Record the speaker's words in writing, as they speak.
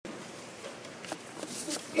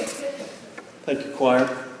Thank you, choir.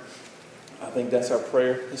 I think that's our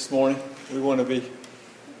prayer this morning. We want to be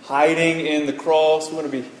hiding in the cross. We want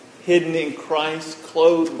to be hidden in Christ,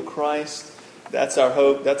 clothed with Christ. That's our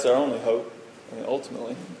hope. That's our only hope.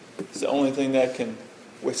 Ultimately, it's the only thing that can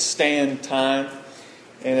withstand time.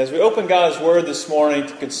 And as we open God's Word this morning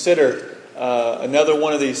to consider another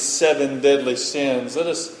one of these 7 deadly sins, let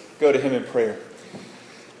us go to Him in prayer.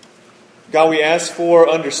 God, we ask for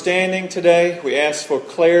understanding today. We ask for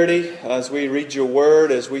clarity as we read your word,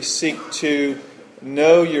 as we seek to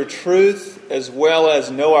know your truth as well as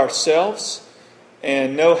know ourselves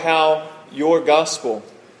and know how your gospel,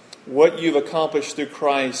 what you've accomplished through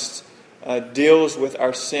Christ, deals with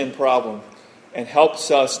our sin problem and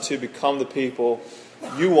helps us to become the people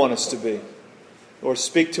you want us to be. Lord,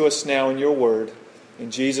 speak to us now in your word. In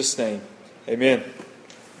Jesus' name, amen.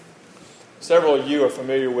 Several of you are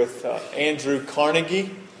familiar with Andrew Carnegie.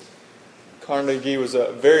 Carnegie was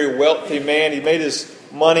a very wealthy man. He made his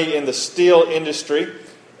money in the steel industry,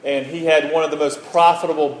 and he had one of the most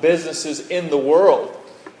profitable businesses in the world.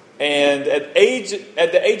 And at the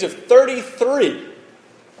age of 33,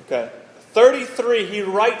 33, he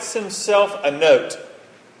writes himself a note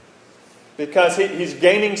because he's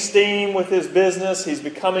gaining steam with his business. He's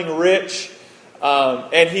becoming rich,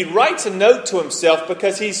 and he writes a note to himself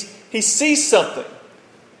because he sees something,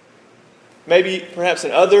 maybe perhaps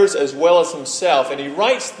in others as well as himself, and he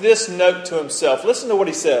writes this note to himself. Listen to what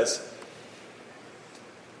he says.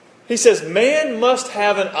 He says, "Man must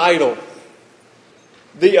have an idol.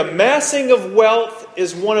 The amassing of wealth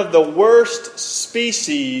is one of the worst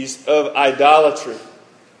species of idolatry.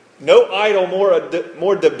 No idol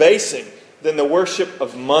more debasing than the worship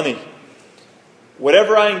of money.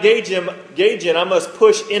 Whatever I engage in, I must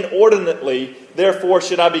push inordinately. Therefore,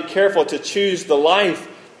 should I be careful to choose the life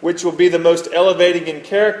which will be the most elevating in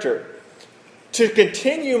character. To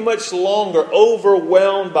continue much longer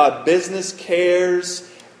overwhelmed by business cares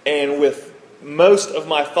and with most of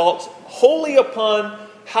my thoughts wholly upon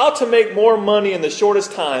how to make more money in the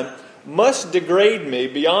shortest time must degrade me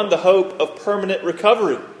beyond the hope of permanent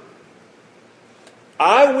recovery.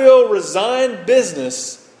 I will resign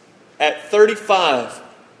business at 35.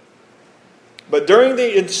 But during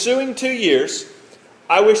the ensuing 2 years,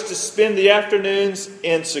 I wish to spend the afternoons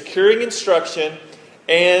in securing instruction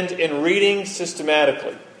and in reading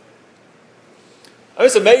systematically."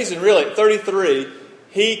 It's amazing, really. At 33,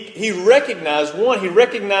 he recognized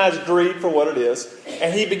greed for what it is,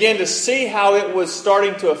 and he began to see how it was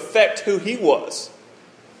starting to affect who he was.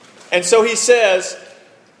 And so he says,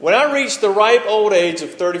 "When I reach the ripe old age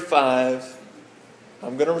of 35,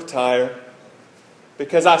 I'm going to retire,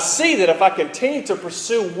 because I see that if I continue to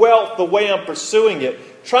pursue wealth the way I'm pursuing it,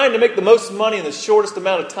 trying to make the most money in the shortest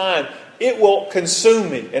amount of time, it will consume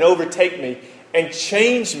me and overtake me and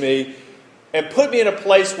change me and put me in a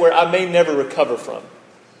place where I may never recover from."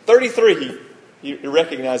 33, he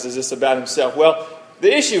recognizes this about himself. Well,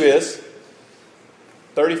 the issue is,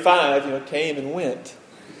 35, came and went.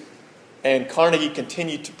 And Carnegie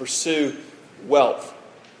continued to pursue wealth.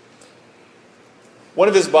 One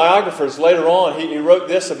of his biographers later on, he wrote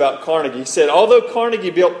this about Carnegie. He said, although Carnegie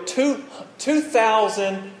built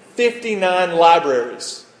 2,059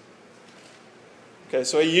 libraries.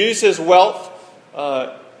 So he used his wealth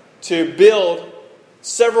to build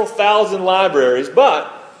several thousand libraries, but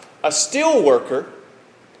a steel worker,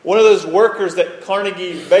 one of those workers that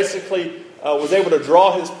Carnegie basically was able to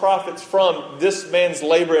draw his profits from this man's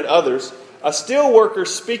labor and others, a steel worker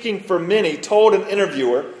speaking for many told an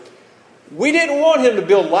interviewer, "We didn't want him to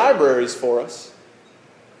build libraries for us.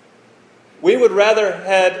 We would rather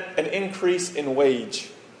had an increase in wage."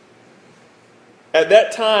 At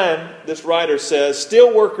that time, this writer says, steel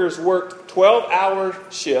workers worked 12-hour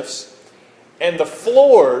shifts, and the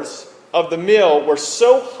floors of the mill were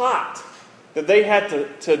so hot that they had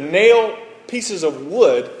to nail pieces of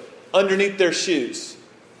wood underneath their shoes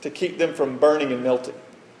to keep them from burning and melting.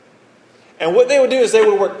 And what they would do is they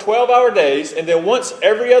would work 12-hour days, and then once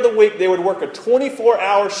every other week they would work a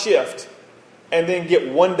 24-hour shift and then get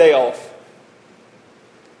 1 day off.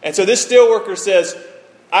 And so this steelworker says,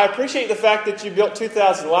 "I appreciate the fact that you built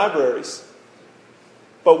 2,000 libraries,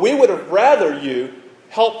 but we would have rather you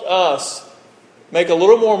helped us make a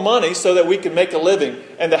little more money so that we could make a living."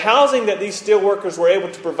 And the housing that these steelworkers were able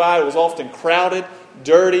to provide was often crowded,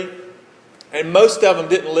 dirty, and most of them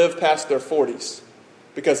didn't live past their 40s.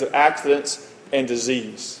 Because of accidents and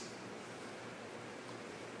disease.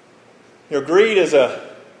 Greed is a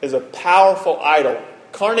powerful idol.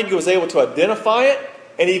 Carnegie was able to identify it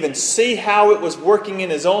and even see how it was working in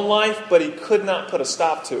his own life, but he could not put a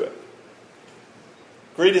stop to it.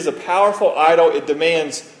 Greed is a powerful idol. It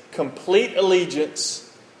demands complete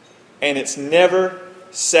allegiance, and it's never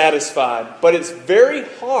satisfied. But it's very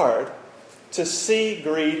hard to see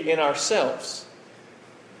greed in ourselves.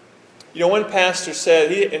 You know, one pastor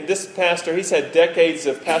said, he's had decades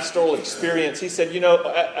of pastoral experience. He said,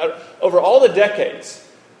 over all the decades,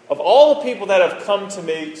 of all the people that have come to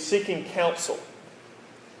me seeking counsel,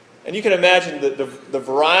 and you can imagine the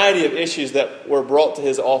variety of issues that were brought to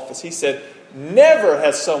his office, he said, never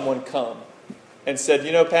has someone come and said,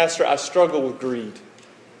 Pastor, I struggle with greed.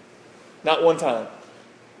 Not one time.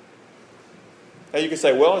 Now you can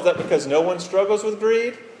say, well, is that because no one struggles with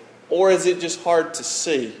greed? Or is it just hard to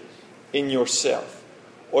see in yourself?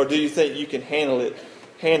 Or do you think you can handle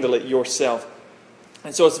it yourself?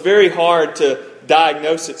 And so it's very hard to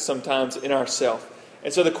diagnose it sometimes in ourselves.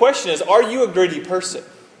 And so the question is, are you a greedy person?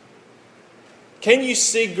 Can you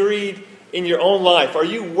see greed in your own life? Are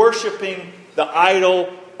you worshiping the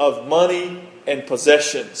idol of money and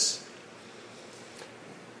possessions?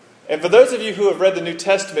 And for those of you who have read the New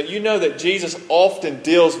Testament, you know that Jesus often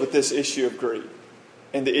deals with this issue of greed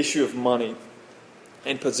and the issue of money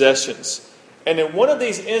and possessions. And in one of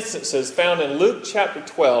these instances found in Luke chapter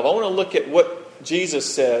 12, I want to look at what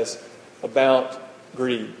Jesus says about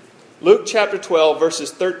greed. Luke chapter 12,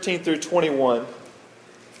 verses 13 through 21.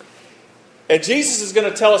 And Jesus is going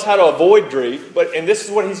to tell us how to avoid greed, and this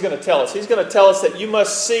is what He's going to tell us. He's going to tell us that you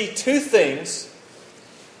must see two things.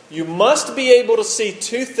 You must be able to see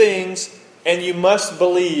two things, and you must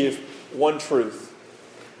believe one truth.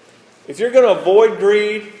 If you're going to avoid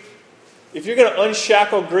greed, if you're going to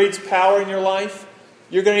unshackle greed's power in your life,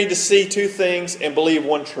 you're going to need to see two things and believe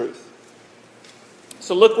one truth.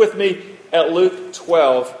 So look with me at Luke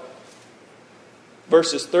 12,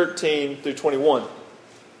 verses 13 through 21.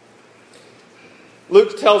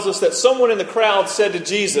 Luke tells us that someone in the crowd said to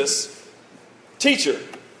Jesus, "Teacher,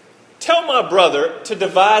 tell my brother to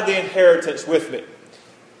divide the inheritance with me."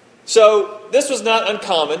 So this was not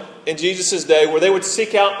uncommon in Jesus' day, where they would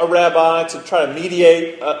seek out a rabbi to try to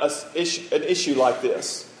mediate an issue like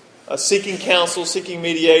this. Seeking counsel, seeking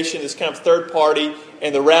mediation is kind of third party,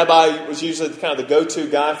 and the rabbi was usually kind of the go-to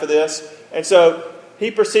guy for this. And so he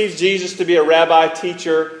perceives Jesus to be a rabbi,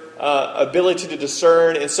 teacher, ability to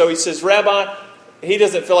discern. And so he says, "Rabbi," he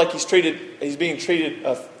doesn't feel like he's being treated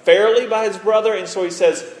fairly by his brother. And so he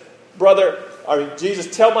says,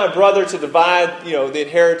 Jesus, tell my brother to divide, the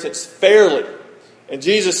inheritance fairly. And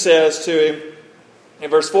Jesus says to him in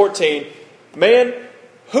verse 14, "Man,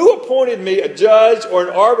 who appointed me a judge or an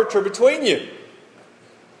arbiter between you?"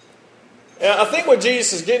 And I think what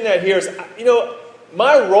Jesus is getting at here is,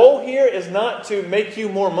 my role here is not to make you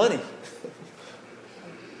more money.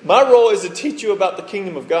 My role is to teach you about the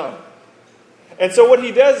kingdom of God. And so what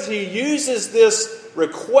he does is he uses this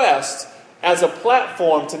request as a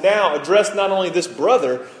platform to now address not only this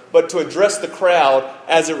brother, but to address the crowd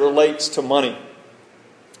as it relates to money.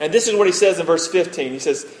 And this is what he says in verse 15. He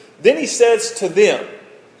says, "Then he says to them,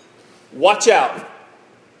 'Watch out.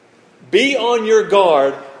 Be on your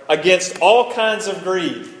guard against all kinds of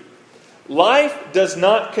greed. Life does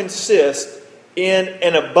not consist in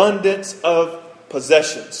an abundance of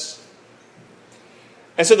possessions.'"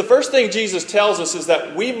 And so the first thing Jesus tells us is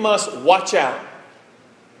that we must watch out.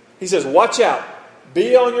 He says, watch out.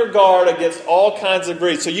 Be on your guard against all kinds of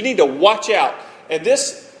greed. So you need to watch out. And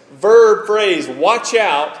this verb phrase, watch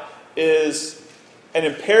out, is an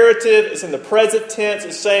imperative. It's in the present tense.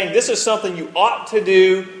 It's saying this is something you ought to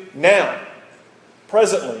do now,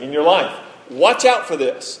 presently in your life. Watch out for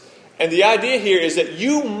this. And the idea here is that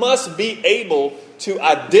you must be able to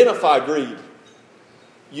identify greed.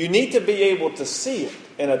 You need to be able to see it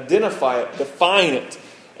and identify it, define it.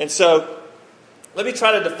 And so let me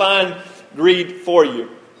try to define greed for you.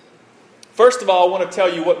 First of all, I want to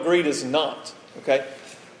tell you what greed is not. Okay?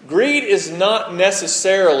 Greed is not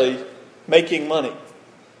necessarily making money.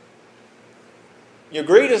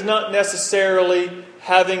 Greed is not necessarily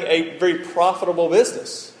having a very profitable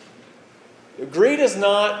business. Greed is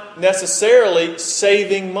not necessarily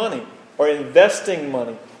saving money or investing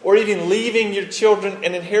money or even leaving your children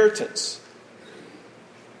an inheritance.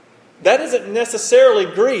 That isn't necessarily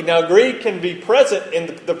greed. Now, greed can be present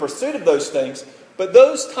in the pursuit of those things, but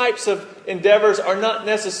those types of endeavors are not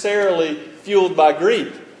necessarily fueled by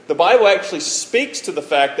greed. The Bible actually speaks to the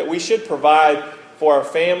fact that we should provide for our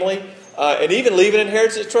family, and even leave an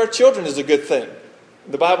inheritance to our children is a good thing.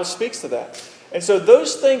 The Bible speaks to that. And so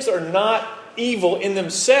those things are not evil in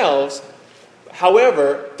themselves.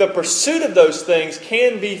 However, the pursuit of those things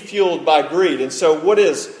can be fueled by greed. And so what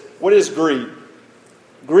is greed?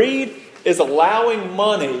 Greed is allowing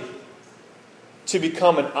money to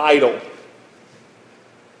become an idol.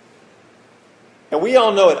 And we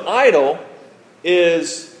all know an idol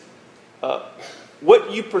is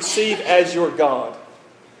what you perceive as your God.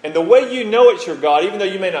 And the way you know it's your God, even though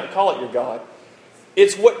you may not call it your God,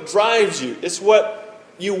 it's what drives you. It's what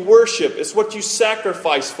you worship. It's what you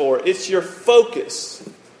sacrifice for. It's your focus.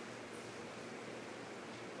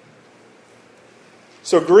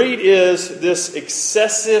 So greed is this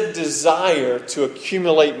excessive desire to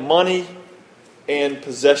accumulate money and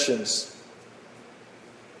possessions.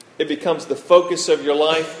 It becomes the focus of your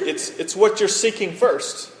life. It's what you're seeking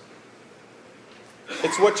first.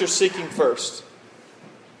 It's what you're seeking first.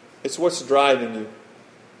 It's what's driving you.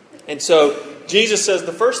 And so Jesus says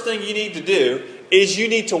the first thing you need to do is you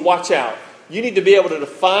need to watch out. You need to be able to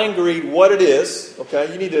define greed, what it is.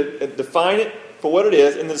 Okay, you need to define it for what it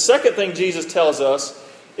is. And the second thing Jesus tells us,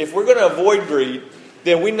 if we're going to avoid greed,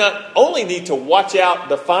 then we not only need to watch out,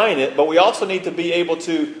 define it, but we also need to be able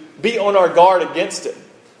to be on our guard against it.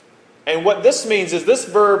 And what this means is this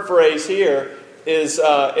verb phrase here is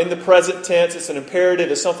in the present tense. It's an imperative.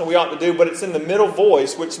 It's something we ought to do, but it's in the middle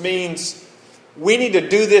voice, which means we need to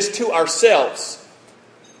do this to ourselves.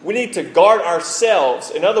 We need to guard ourselves.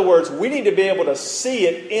 In other words, we need to be able to see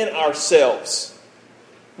it in ourselves.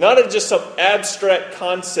 Not as just some abstract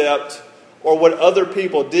concept or what other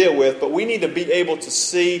people deal with, but we need to be able to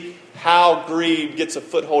see how greed gets a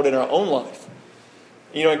foothold in our own life.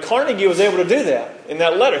 You know, and Carnegie was able to do that in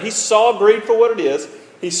that letter. He saw greed for what it is.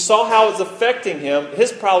 He saw how it was affecting him.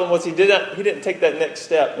 His problem was he didn't take that next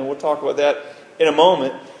step, and we'll talk about that in a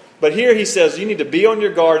moment. But here he says you need to be on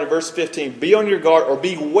your guard in verse 15. Be on your guard or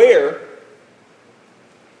beware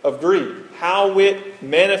of greed. How it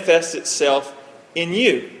manifests itself in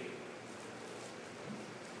you.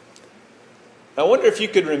 I wonder if you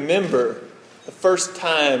could remember the first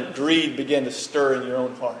time greed began to stir in your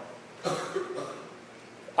own heart.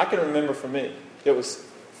 I can remember for me. It was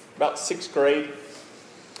about 6th grade.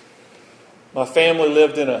 My family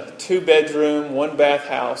lived in a 2-bedroom, 1-bath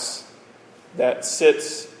house that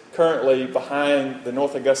sits currently behind the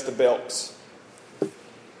North Augusta Belks.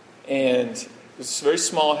 And it was a very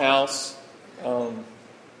small house,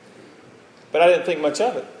 but I didn't think much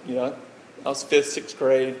of it. You know, I was 5th, 6th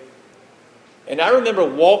grade. And I remember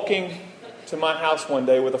walking to my house one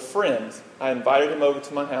day with a friend. I invited him over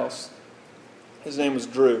to my house. His name was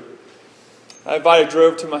Drew. I invited Drew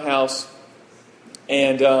over to my house,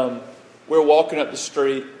 and we were walking up the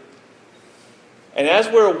street. And as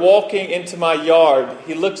we're walking into my yard,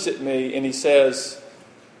 he looks at me and he says,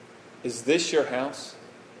 "Is this your house?"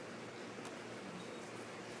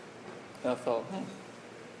 And I thought,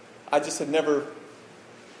 I just had never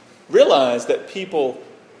realized that people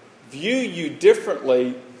view you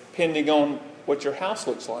differently depending on what your house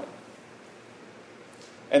looks like.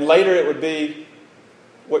 And later it would be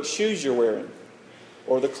what shoes you're wearing,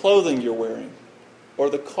 or the clothing you're wearing, or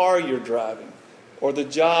the car you're driving, or the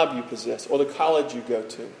job you possess, or the college you go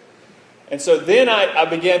to. And so then I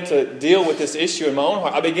began to deal with this issue in my own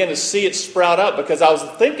heart. I began to see it sprout up because I was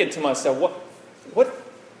thinking to myself, what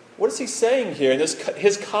is he saying here? And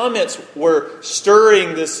his comments were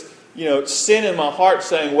stirring this, sin in my heart,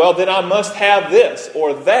 saying, well, then I must have this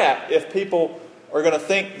or that if people are going to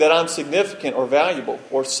think that I'm significant or valuable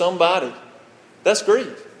or somebody. That's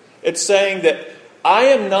greed. It's saying that I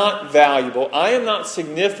am not valuable, I am not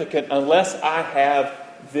significant unless I have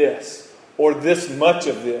this or this much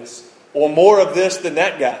of this or more of this than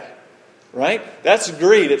that guy. Right? That's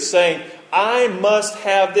greed. It's saying I must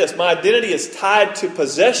have this. My identity is tied to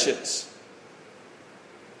possessions.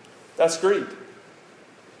 That's greed.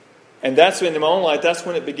 And that's when, in my own life, that's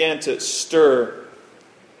when it began to stir.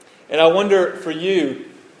 And I wonder for you,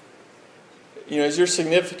 is your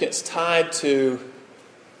significance tied to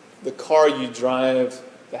the car you drive,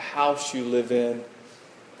 the house you live in,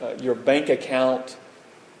 your bank account,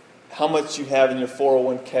 how much you have in your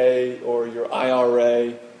 401k or your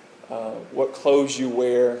IRA, what clothes you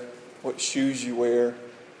wear, what shoes you wear?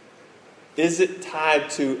 Is it tied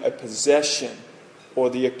to a possession or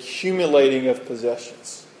the accumulating of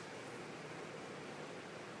possessions?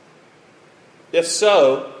 If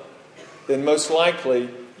so, then most likely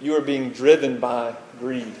you are being driven by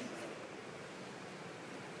greed.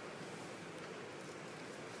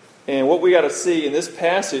 And what we got to see in this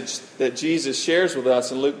passage that Jesus shares with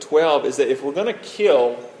us in Luke 12 is that if we're going to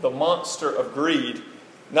kill the monster of greed,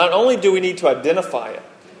 not only do we need to identify it,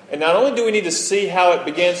 and not only do we need to see how it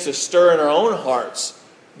begins to stir in our own hearts,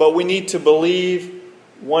 but we need to believe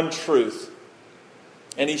one truth.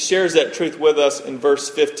 And he shares that truth with us in verse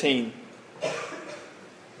 15.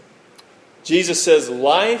 Jesus says,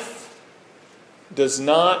 life does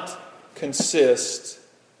not consist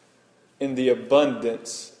in the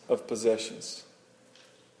abundance of possessions.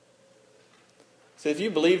 So if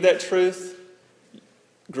you believe that truth,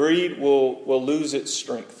 greed will lose its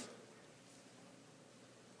strength.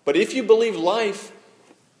 But if you believe life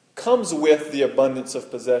comes with the abundance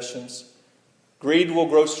of possessions, greed will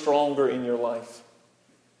grow stronger in your life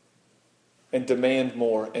and demand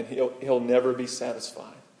more, and he'll never be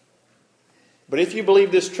satisfied. But if you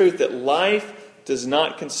believe this truth that life does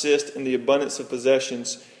not consist in the abundance of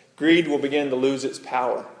possessions, greed will begin to lose its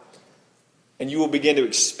power. And you will begin to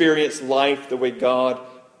experience life the way God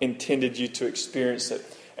intended you to experience it.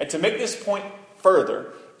 And to make this point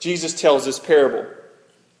further, Jesus tells this parable.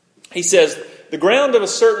 He says, the ground of a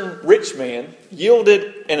certain rich man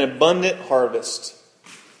yielded an abundant harvest.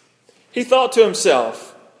 He thought to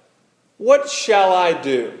himself, what shall I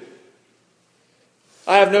do?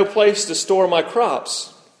 I have no place to store my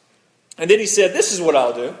crops. And then he said, this is what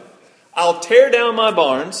I'll do. I'll tear down my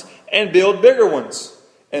barns and build bigger ones.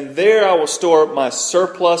 And there I will store my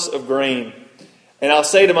surplus of grain. And I'll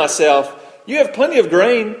say to myself, you have plenty of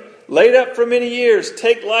grain laid up for many years.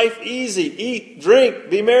 Take life easy. Eat, drink,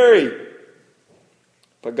 be merry.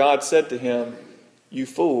 But God said to him, you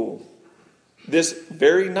fool, this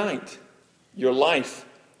very night your life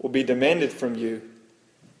will be demanded from you.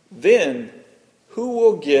 Then who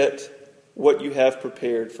will get what you have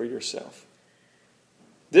prepared for yourself?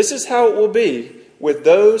 This is how it will be with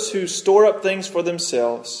those who store up things for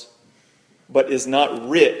themselves, but is not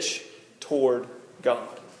rich toward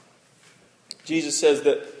God. Jesus says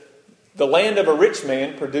that the land of a rich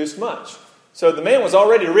man produced much. So the man was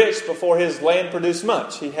already rich before his land produced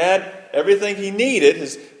much. He had everything he needed.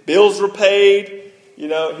 His bills were paid. He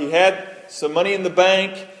had some money in the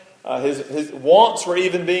bank. His wants were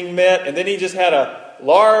even being met. And then he just had a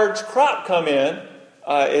large crop come in.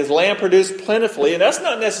 His land produced plentifully. And that's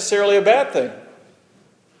not necessarily a bad thing.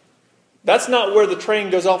 That's not where the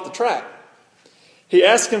train goes off the track. He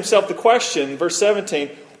asked himself the question, verse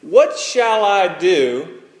 17, what shall I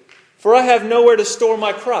do, for I have nowhere to store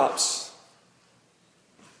my crops?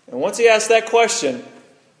 And once he asks that question,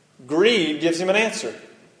 greed gives him an answer.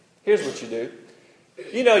 Here's what you do.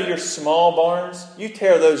 Your small barns, you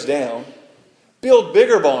tear those down, build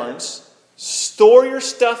bigger barns, store your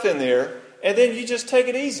stuff in there, and then you just take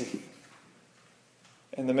it easy.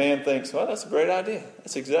 And the man thinks, well, that's a great idea.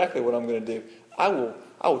 That's exactly what I'm going to do. I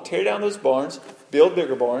will tear down those barns, build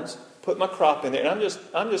bigger barns, put my crop in there, and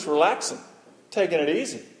I'm just relaxing, taking it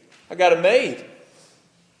easy. I got it made.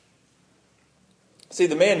 See,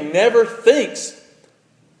 the man never thinks,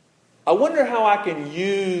 I wonder how I can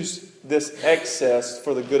use this excess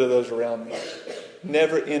for the good of those around me.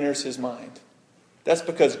 Never enters his mind. That's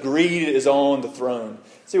because greed is on the throne.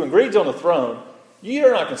 See, when greed's on the throne,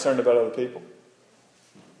 you're not concerned about other people.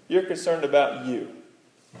 You're concerned about you.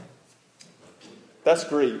 That's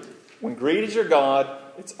greed. When greed is your God,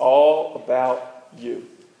 it's all about you.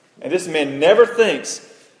 And this man never thinks,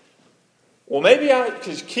 well, maybe I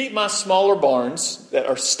could keep my smaller barns that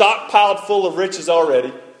are stockpiled full of riches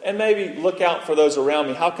already, and maybe look out for those around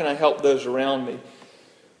me. How can I help those around me?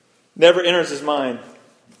 Never enters his mind.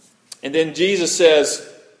 And then Jesus says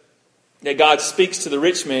that God speaks to the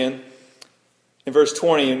rich man in verse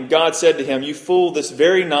 20, and God said to him, you fool, this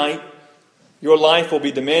very night your life will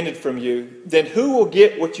be demanded from you. Then who will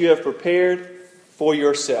get what you have prepared for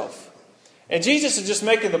yourself? And Jesus is just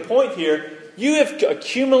making the point here. You have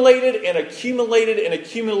accumulated and accumulated and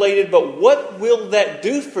accumulated, but what will that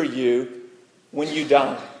do for you when you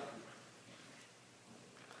die?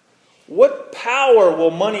 What power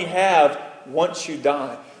will money have once you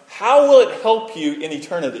die? How will it help you in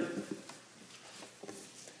eternity?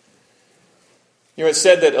 It's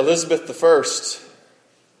said that Elizabeth I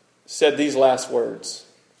said these last words.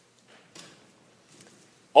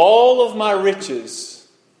 All of my riches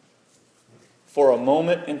for a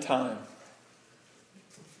moment in time.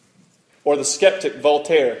 Or the skeptic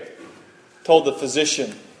Voltaire told the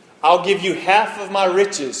physician, I'll give you half of my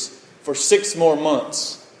riches for 6 more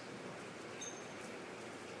months.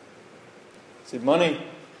 See, money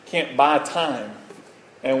can't buy time.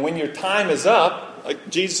 And when your time is up,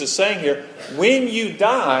 like Jesus is saying here, when you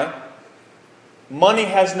die, money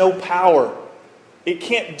has no power. It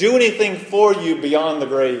can't do anything for you beyond the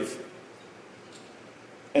grave.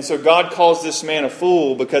 And so God calls this man a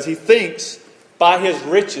fool because he thinks by his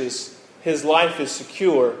riches his life is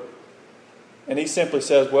secure. And he simply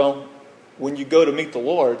says, well, when you go to meet the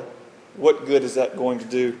Lord, what good is that going to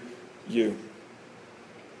do you?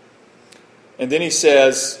 And then he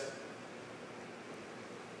says,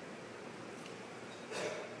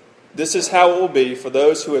 this is how it will be for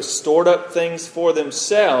those who have stored up things for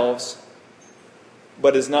themselves,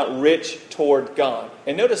 but is not rich toward God.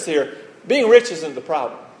 And notice here, being rich isn't the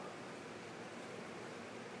problem.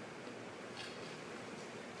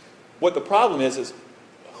 What the problem is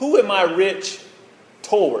who am I rich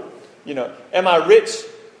toward? Am I rich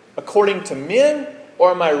according to men,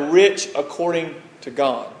 or am I rich according to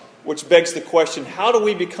God? Which begs the question, how do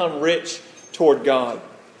we become rich toward God?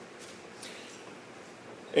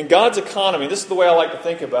 In God's economy, this is the way I like to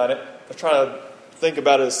think about it. I try to think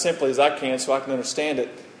about it as simply as I can so I can understand it.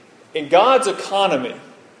 In God's economy,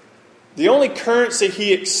 the only currency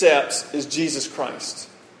He accepts is Jesus Christ.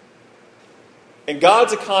 In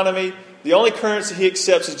God's economy, the only currency He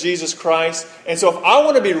accepts is Jesus Christ. And so if I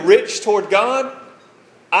want to be rich toward God,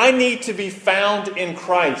 I need to be found in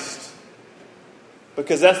Christ.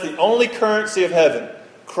 Because that's the only currency of heaven,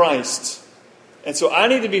 Christ. And so I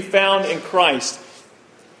need to be found in Christ.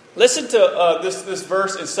 Listen to this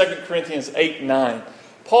verse in 2 Corinthians 8:9.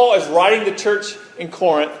 Paul is writing the church in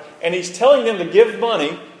Corinth, and he's telling them to give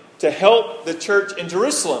money to help the church in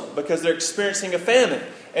Jerusalem because they're experiencing a famine.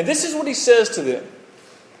 And this is what he says to them.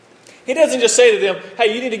 He doesn't just say to them,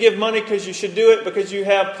 hey, you need to give money because you should do it because you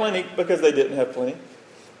have plenty, because they didn't have plenty.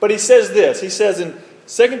 But he says this. He says in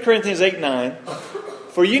 2 Corinthians 8:9,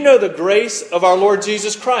 for you know the grace of our Lord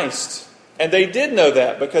Jesus Christ. And they did know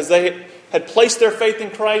that because they had placed their faith in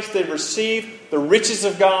Christ. They'd received the riches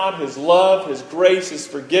of God, His love, His grace, His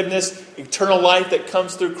forgiveness, eternal life that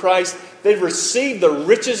comes through Christ. They'd received the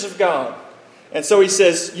riches of God. And so he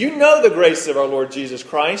says, you know the grace of our Lord Jesus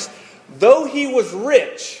Christ. Though He was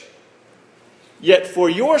rich, yet for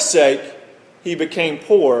your sake He became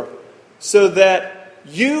poor, so that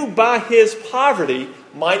you by His poverty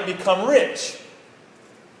might become rich.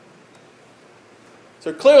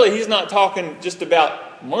 So clearly He's not talking just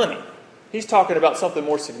about money. He's talking about something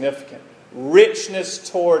more significant. Richness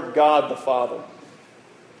toward God the Father.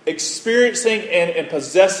 Experiencing and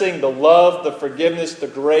possessing the love, the forgiveness, the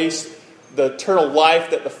grace, the eternal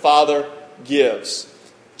life that the Father gives.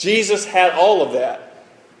 Jesus had all of that,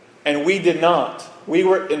 and we did not. We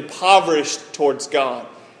were impoverished towards God.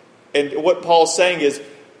 And what Paul's saying is,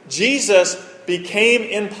 Jesus became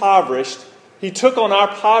impoverished. He took on our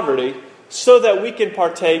poverty so that we can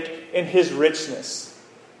partake in His richness,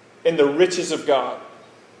 in the riches of God.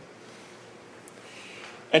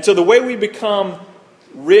 And so the way we become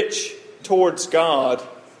rich towards God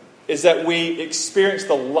is that we experience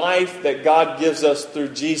the life that God gives us through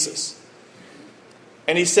Jesus.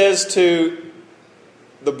 And he says to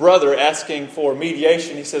the brother asking for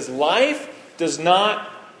mediation, he says, life does not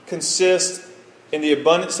consist in the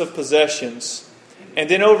abundance of possessions. And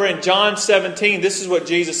then over in John 17, this is what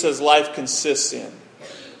Jesus says life consists in.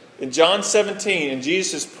 In John 17, in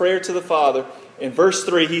Jesus' prayer to the Father, in verse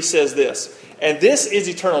 3, he says this, and this is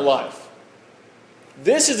eternal life.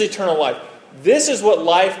 This is eternal life. This is what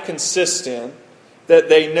life consists in, that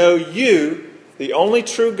they know you, the only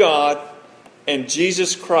true God, and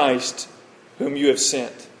Jesus Christ, whom you have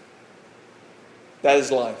sent. That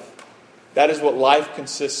is life. That is what life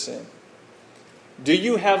consists in. Do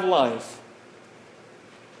you have life?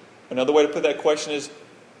 Another way to put that question is,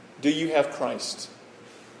 do you have Christ?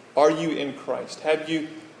 Are you in Christ? Have you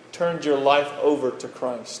turned your life over to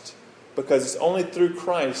Christ? Because it's only through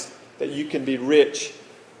Christ that you can be rich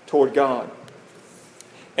toward God.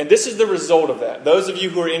 And this is the result of that. Those of you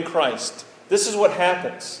who are in Christ, this is what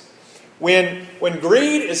happens. When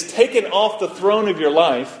greed is taken off the throne of your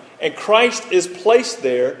life and Christ is placed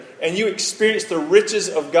there and you experience the riches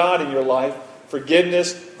of God in your life,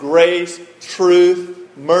 forgiveness, grace, truth,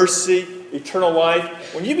 mercy, eternal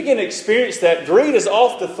life. When you begin to experience that, greed is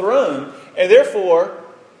off the throne, and therefore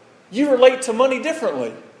you relate to money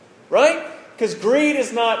differently, right? Because greed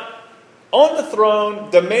is not on the throne,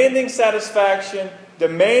 demanding satisfaction,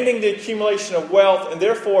 demanding the accumulation of wealth, and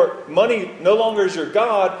therefore money no longer is your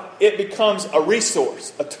God. It becomes a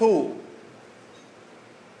resource, a tool.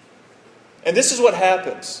 And this is what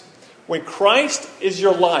happens. When Christ is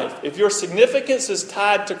your life, if your significance is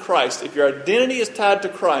tied to Christ, if your identity is tied to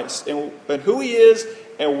Christ and who He is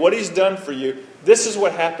and what He's done for you, this is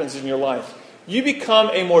what happens in your life. You become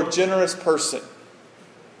a more generous person.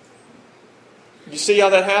 You see how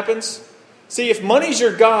that happens? See, if money's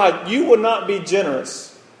your God, you will not be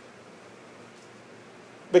generous.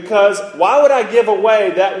 Because why would I give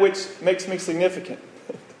away that which makes me significant?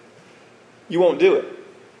 You won't do it.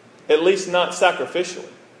 At least not sacrificially.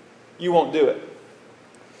 You won't do it.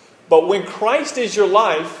 But when Christ is your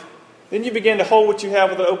life, then you begin to hold what you have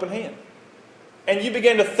with an open hand. And you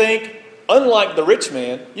begin to think, unlike the rich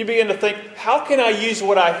man, you begin to think, how can I use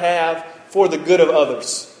what I have for the good of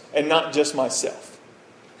others and not just myself?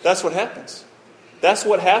 That's what happens. That's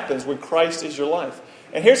what happens when Christ is your life.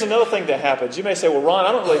 And here's another thing that happens. You may say, well, Ron,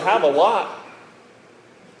 I don't really have a lot.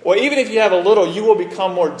 Well, even if you have a little, you will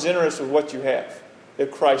become more generous with what you have.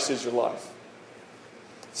 if Christ is your life.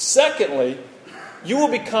 Secondly, you will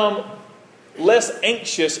become less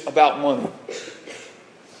anxious about money.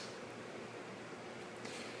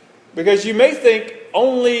 Because you may think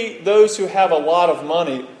only those who have a lot of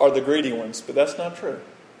money are the greedy ones, but that's not true.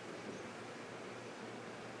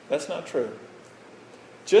 That's not true.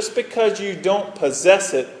 Just because you don't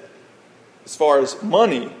possess it as far as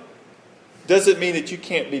money doesn't mean that you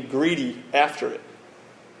can't be greedy after it.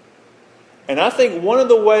 And I think one of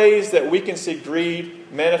the ways that we can see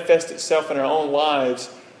greed manifest itself in our own lives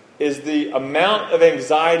is the amount of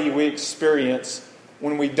anxiety we experience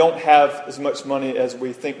when we don't have as much money as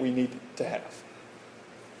we think we need to have.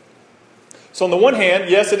 So on the one hand,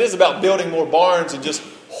 yes, it is about building more barns and just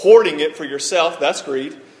hoarding it for yourself. That's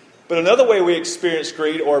greed. But another way we experience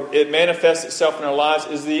greed, or it manifests itself in our lives,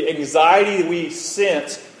 is the anxiety we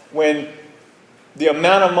sense when the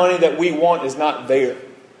amount of money that we want is not there.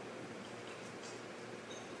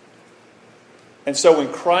 And so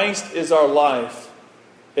when Christ is our life,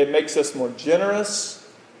 it makes us more generous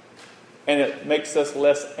and it makes us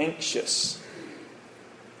less anxious.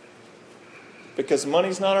 Because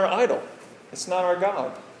money's not our idol. It's not our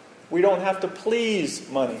God. We don't have to please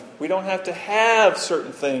money. We don't have to have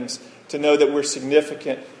certain things to know that we're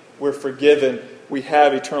significant, we're forgiven, we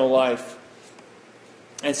have eternal life.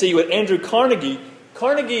 And see, with Andrew Carnegie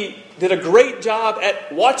did a great job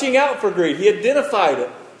at watching out for greed. He identified it.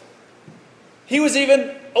 He was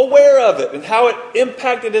even aware of it and how it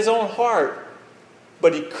impacted his own heart.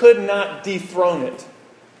 But he could not dethrone it.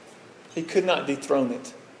 He could not dethrone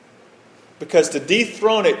it. Because to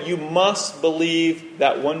dethrone it, you must believe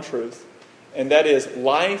that one truth. And that is,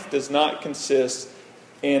 life does not consist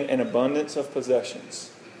in an abundance of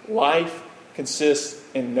possessions. Life consists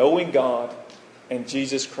in knowing God and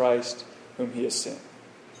Jesus Christ, whom He has sent.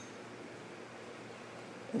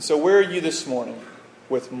 And so where are you this morning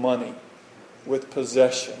with money, with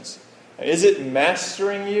possessions? Is it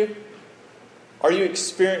mastering you? Are you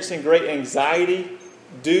experiencing great anxiety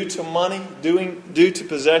due to money, due to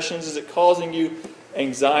possessions? Is it causing you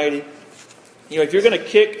anxiety? You know, if you're going to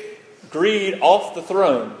kick greed off the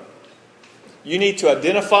throne, you need to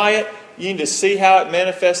identify it. You need to see how it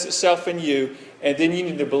manifests itself in you. And then you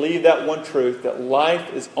need to believe that one truth, that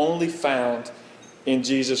life is only found in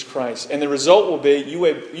Jesus Christ. And the result will be,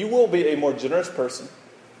 you will be a more generous person.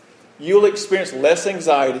 You will experience less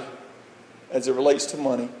anxiety as it relates to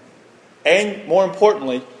money. And more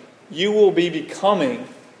importantly, you will be becoming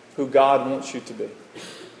who God wants you to be.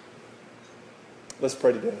 Let's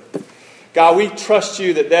pray together. God, we trust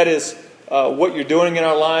you that is what you're doing in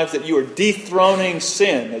our lives, that you are dethroning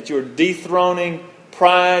sin, that you are dethroning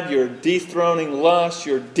pride, you're dethroning lust,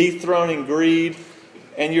 you're dethroning greed,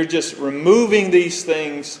 and you're just removing these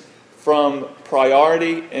things from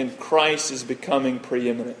priority, and Christ is becoming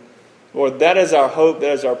preeminent. Lord, that is our hope,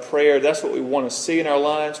 that is our prayer, that's what we want to see in our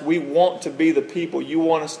lives. We want to be the people you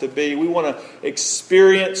want us to be. We want to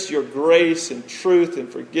experience your grace and truth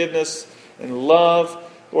and forgiveness and love.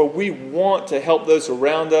 Lord, we want to help those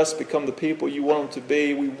around us become the people you want them to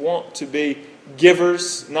be. We want to be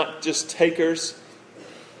givers, not just takers.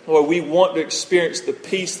 Lord, we want to experience the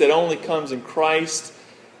peace that only comes in Christ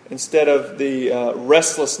instead of the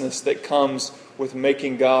restlessness that comes with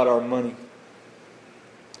making God our money.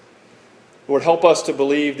 Lord, help us to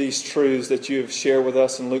believe these truths that you have shared with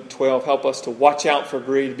us in Luke 12. Help us to watch out for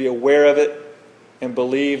greed, to be aware of it, and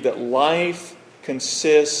believe that life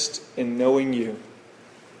consists in knowing you.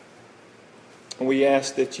 And we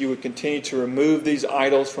ask that you would continue to remove these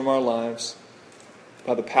idols from our lives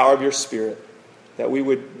by the power of your Spirit, that we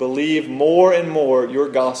would believe more and more your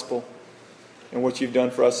gospel and what you've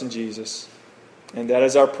done for us in Jesus. And that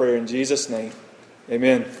is our prayer in Jesus' name.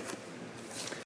 Amen.